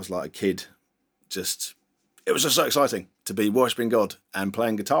 I was like a kid, it was just so exciting to be worshipping God and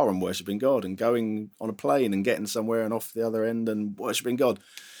playing guitar and worshipping God and going on a plane and getting somewhere and off the other end and worshipping God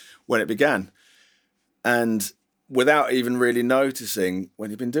when it began. And without even really noticing, when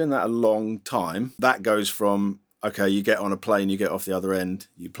you've been doing that a long time, that goes from, okay, you get on a plane, you get off the other end,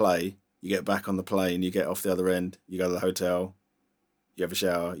 you play, you get back on the plane, you get off the other end, you go to the hotel, you have a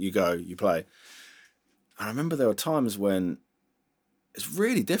shower, you go, you play. And I remember there were times when it's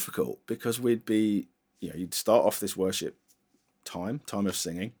really difficult because we'd be, you'd start off this worship time of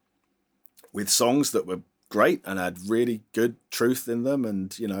singing with songs that were great and had really good truth in them,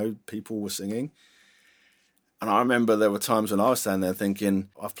 and, people were singing. And I remember there were times when I was standing there thinking,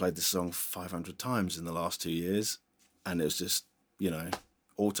 I've played this song 500 times in the last 2 years, and it was just,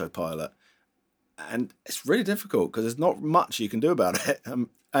 autopilot. And it's really difficult because there's not much you can do about it.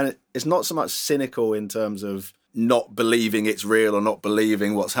 And it's not so much cynical in terms of not believing it's real or not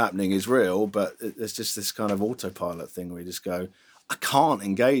believing what's happening is real, but there's just this kind of autopilot thing where you just go, I can't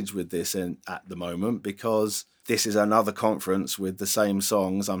engage with this at the moment because this is another conference with the same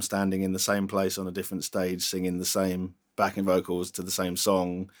songs. I'm standing in the same place on a different stage singing the same backing vocals to the same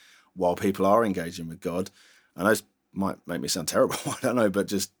song while people are engaging with God. And those might make me sound terrible, I don't know, but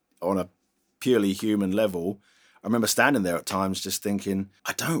just on a purely human level, I remember standing there at times just thinking,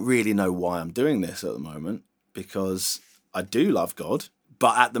 I don't really know why I'm doing this at the moment, because I do love God,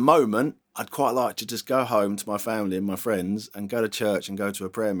 but at the moment, I'd quite like to just go home to my family and my friends and go to church and go to a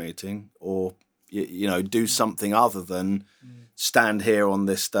prayer meeting, or, do something other than stand here on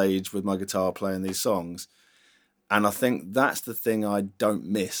this stage with my guitar playing these songs. And I think that's the thing I don't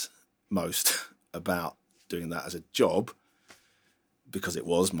miss most about doing that as a job, because it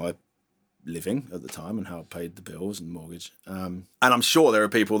was my living at the time and how I paid the bills and mortgage. And I'm sure there are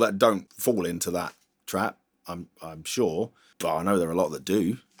people that don't fall into that trap. I'm sure, but I know there are a lot that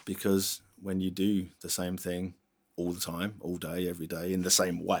do, because when you do the same thing all the time, all day, every day, in the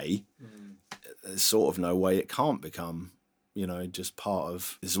same way, there's sort of no way it can't become, just part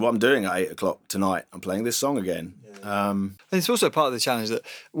of, this is what I'm doing at 8 o'clock tonight. I'm playing this song again. Yeah. And it's also part of the challenge that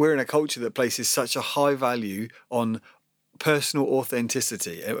we're in a culture that places such a high value on personal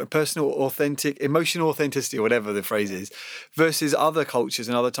authenticity, emotional authenticity, or whatever the phrase is, versus other cultures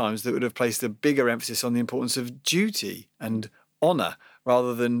and other times that would have placed a bigger emphasis on the importance of duty and honour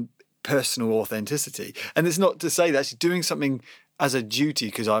rather than personal authenticity. And it's not to say that actually doing something as a duty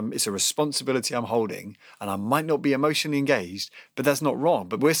because it's a responsibility I'm holding and I might not be emotionally engaged, but that's not wrong.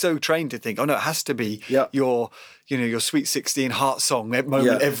 But we're so trained to think, oh no, it has to be your Sweet 16 heart song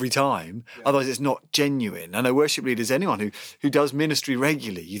moment every time. Otherwise it's not genuine. I know worship leaders, anyone who does ministry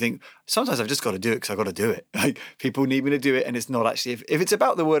regularly, you think, sometimes I've just got to do it because I've got to do it. Like, people need me to do it, and it's not actually, if it's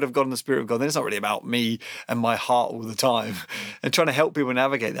about the word of God and the Spirit of God, then it's not really about me and my heart all the time. And trying to help people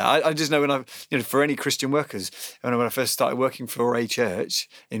navigate that. I just know when for any Christian workers, when I first started working for a church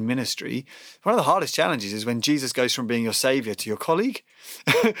in ministry, one of the hardest challenges is when Jesus goes from being your saviour to your colleague.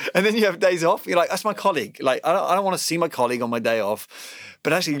 And then you have days off. You're like, that's my colleague. Like, I don't want to see my colleague on my day off.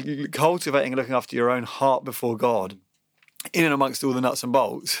 But actually cultivating and looking after your own heart before God in and amongst all the nuts and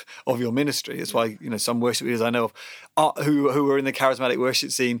bolts of your ministry. That's why, some worship leaders I know of who are in the charismatic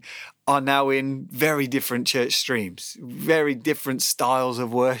worship scene are now in very different church streams, very different styles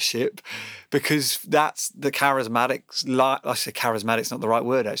of worship, because that's the charismatics, I say charismatic's not the right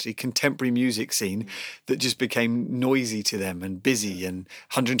word actually, contemporary music scene that just became noisy to them and busy and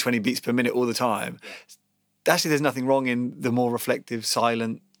 120 beats per minute all the time. Actually, there's nothing wrong in the more reflective,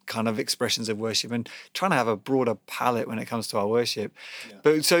 silent kind of expressions of worship and trying to have a broader palette when it comes to our worship. Yeah.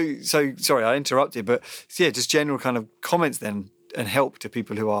 But so sorry, I interrupted, but just general kind of comments then and help to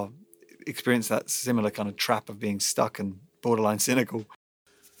people who are experience that similar kind of trap of being stuck and borderline cynical.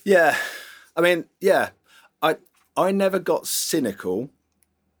 Yeah. I mean, I never got cynical,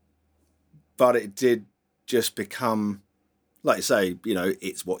 but it did just become, like you say,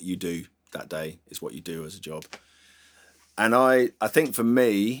 it's what you do that day. It's what you do as a job. And I think for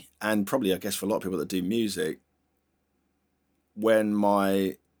me, and probably I guess for a lot of people that do music, when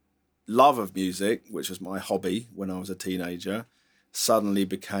my love of music, which was my hobby when I was a teenager, suddenly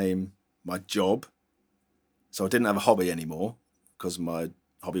became my job. So I didn't have a hobby anymore because my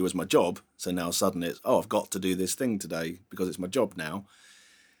hobby was my job. So now suddenly it's, I've got to do this thing today because it's my job now.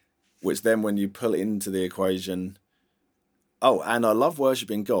 Which then when you pull it into the equation, and I love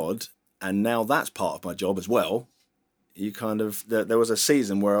worshipping God, and now that's part of my job as well. You kind of, there was a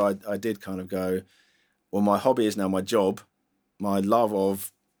season where I did kind of go, well, my hobby is now my job. My love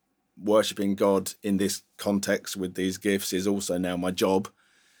of worshipping God in this context with these gifts is also now my job.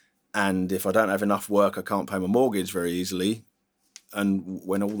 And if I don't have enough work, I can't pay my mortgage very easily. And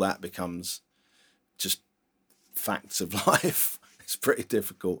when all that becomes just facts of life, it's pretty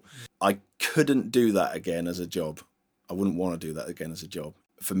difficult. I couldn't do that again as a job. I wouldn't want to do that again as a job.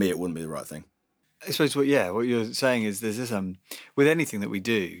 For me, it wouldn't be the right thing. I suppose what you're saying is there's this with anything that we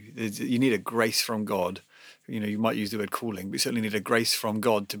do, you need a grace from God. You might use the word calling, but you certainly need a grace from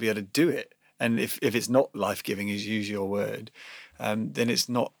God to be able to do it. And if it's not life-giving, as you use your word, then it's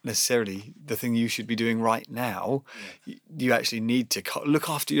not necessarily the thing you should be doing right now. Yeah. You actually need to look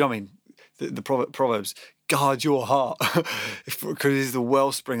after you. I mean, the Proverbs, guard your heart because it is the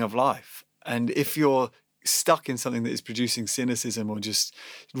wellspring of life. And if you're stuck in something that is producing cynicism or just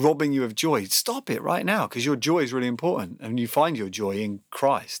robbing you of joy, stop it right now, because your joy is really important and you find your joy in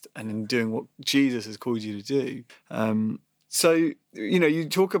Christ and in doing what Jesus has called you to do. So, you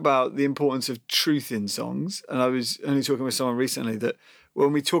talk about the importance of truth in songs, and I was only talking with someone recently that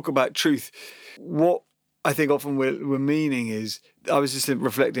when we talk about truth, what I think often we're meaning is, I was just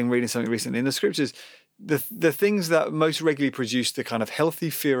reflecting, reading something recently in the scriptures, the things that most regularly produce the kind of healthy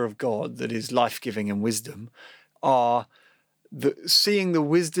fear of God that is life-giving and wisdom are seeing the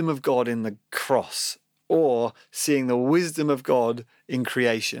wisdom of God in the cross or seeing the wisdom of God in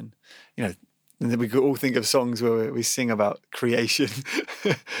creation. And then we could all think of songs where we sing about creation.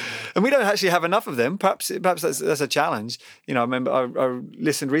 And we don't actually have enough of them. Perhaps that's a challenge. I remember I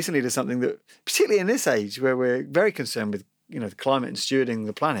listened recently to something that, particularly in this age where we're very concerned with the climate and stewarding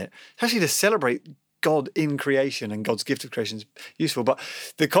the planet, actually to celebrate God in creation and God's gift of creation is useful. But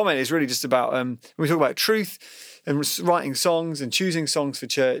the comment is really just about, when we talk about truth and writing songs and choosing songs for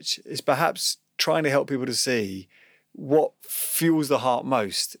church, is perhaps trying to help people to see what fuels the heart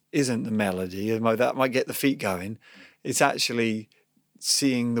most isn't the melody, that might get the feet going. It's actually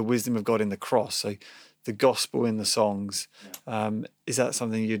seeing the wisdom of God in the cross. So the gospel in the songs, is that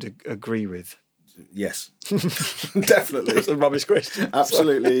something you'd agree with? Yes, definitely. That's a rubbish question.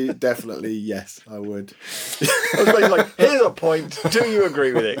 Absolutely, definitely, yes, I would. I was like, here's a point. Do you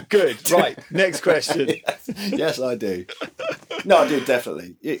agree with it? Good. Right, next question. Yes, I do. No, I do,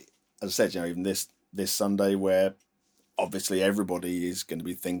 definitely. As I said, even this Sunday where obviously everybody is going to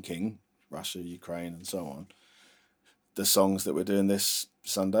be thinking Russia, Ukraine and so on. the songs that we're doing this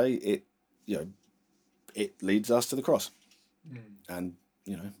Sunday, it leads us to the cross. And,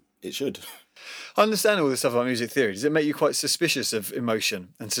 it should. I understand all this stuff about music theory. Does it make you quite suspicious of emotion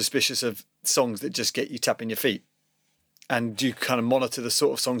and suspicious of songs that just get you tapping your feet? And do you kind of monitor the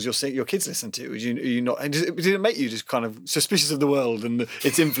sort of songs your kids listen to? Are you not? And did it make you just kind of suspicious of the world and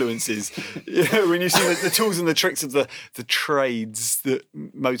its influences? When you see the tools and the tricks of the trades that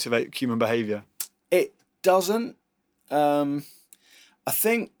motivate human behaviour? It doesn't. I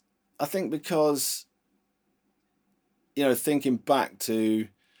think because, thinking back to,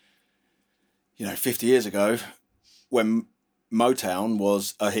 50 years ago, when Motown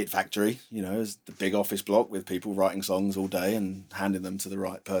was a hit factory, as the big office block with people writing songs all day and handing them to the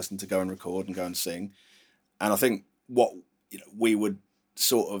right person to go and record and go and sing. And I think what we would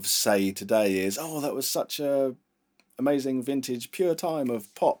sort of say today is, oh, that was such a amazing vintage pure time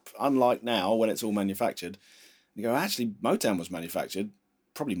of pop, unlike now when it's all manufactured. You go, actually, Motown was manufactured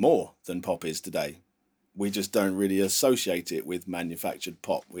probably more than pop is today. We just don't really associate it with manufactured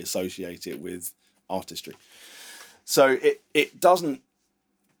pop. We associate it with artistry. So it doesn't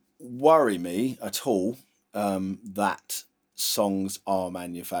worry me at all that songs are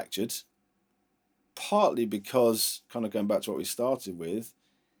manufactured, partly because, kind of going back to what we started with,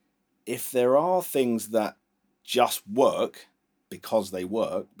 if there are things that just work because they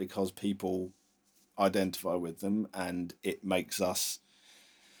work, because people identify with them, and it makes us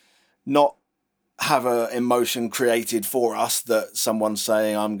not have an emotion created for us that someone's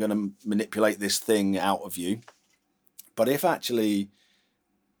saying, I'm going to manipulate this thing out of you. But if actually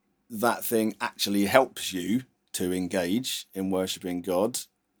that thing actually helps you to engage in worshipping God,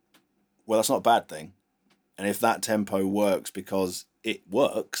 well, that's not a bad thing. And if that tempo works because it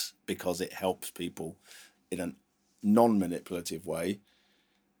helps people in a non-manipulative way,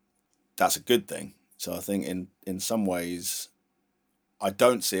 that's a good thing. So I think in some ways, I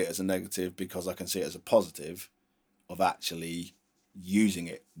don't see it as a negative because I can see it as a positive of actually using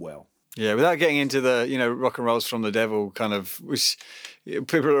it well. Yeah, without getting into the, rock and roll's from the devil kind of, which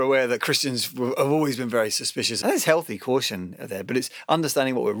people are aware that Christians have always been very suspicious. And there's healthy caution there, but it's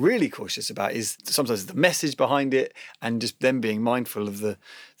understanding what we're really cautious about is sometimes the message behind it and just them being mindful of the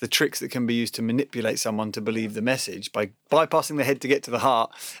tricks that can be used to manipulate someone to believe the message by bypassing the head to get to the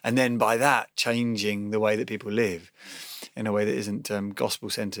heart, and then by that changing the way that people live in a way that isn't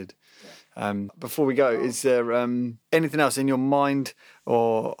gospel-centred. Before we go, is there anything else in your mind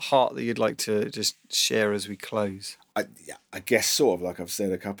or heart that you'd like to just share as we close? I guess sort of like I've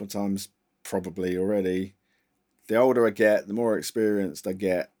said a couple of times probably already, the older I get, the more experience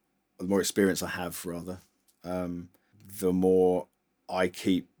I have rather, the more I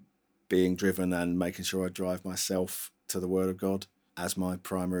keep being driven and making sure I drive myself to the Word of God as my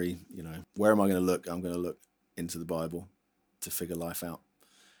primary, where am I going to look? I'm going to look into the Bible to figure life out.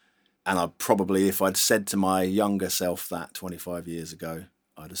 And I probably, if I'd said to my younger self that 25 years ago,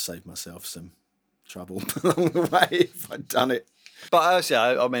 I'd have saved myself some trouble along the way if I'd done it. But actually,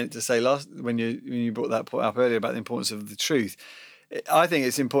 I meant to say when you brought that point up earlier about the importance of the truth, I think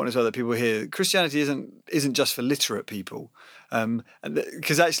it's important as well that people hear that Christianity isn't just for literate people,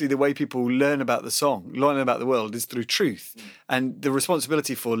 because actually the way people learn about the world is through truth, and the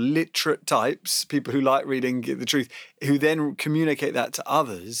responsibility for literate types, people who like reading, get the truth, who then communicate that to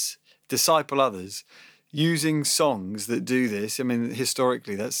others, disciple others, using songs that do this. I mean,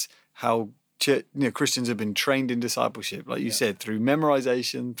 historically, that's how Christians have been trained in discipleship, like you said, through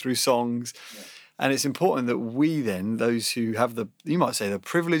memorization, through songs. Yeah. And it's important that we then, those who have you might say, the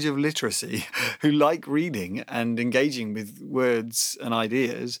privilege of literacy, who like reading and engaging with words and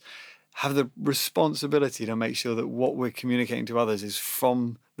ideas, have the responsibility to make sure that what we're communicating to others is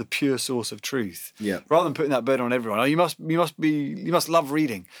from the pure source of truth. Yeah. Rather than putting that burden on everyone. You must love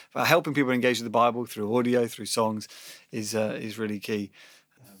reading. But helping people engage with the Bible through audio, through songs, is really key.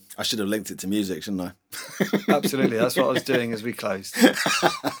 I should have linked it to music, shouldn't I? Absolutely. That's what I was doing as we closed.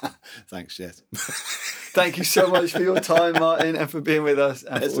 Thanks, Jess. Thank you so much for your time, Martin, and for being with us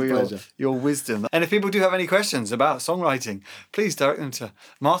and it's for your wisdom. And if people do have any questions about songwriting, please direct them to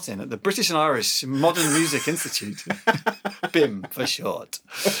Martin at the British and Irish Modern Music Institute. BIM for short.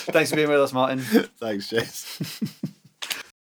 Thanks for being with us, Martin. Thanks, Jess.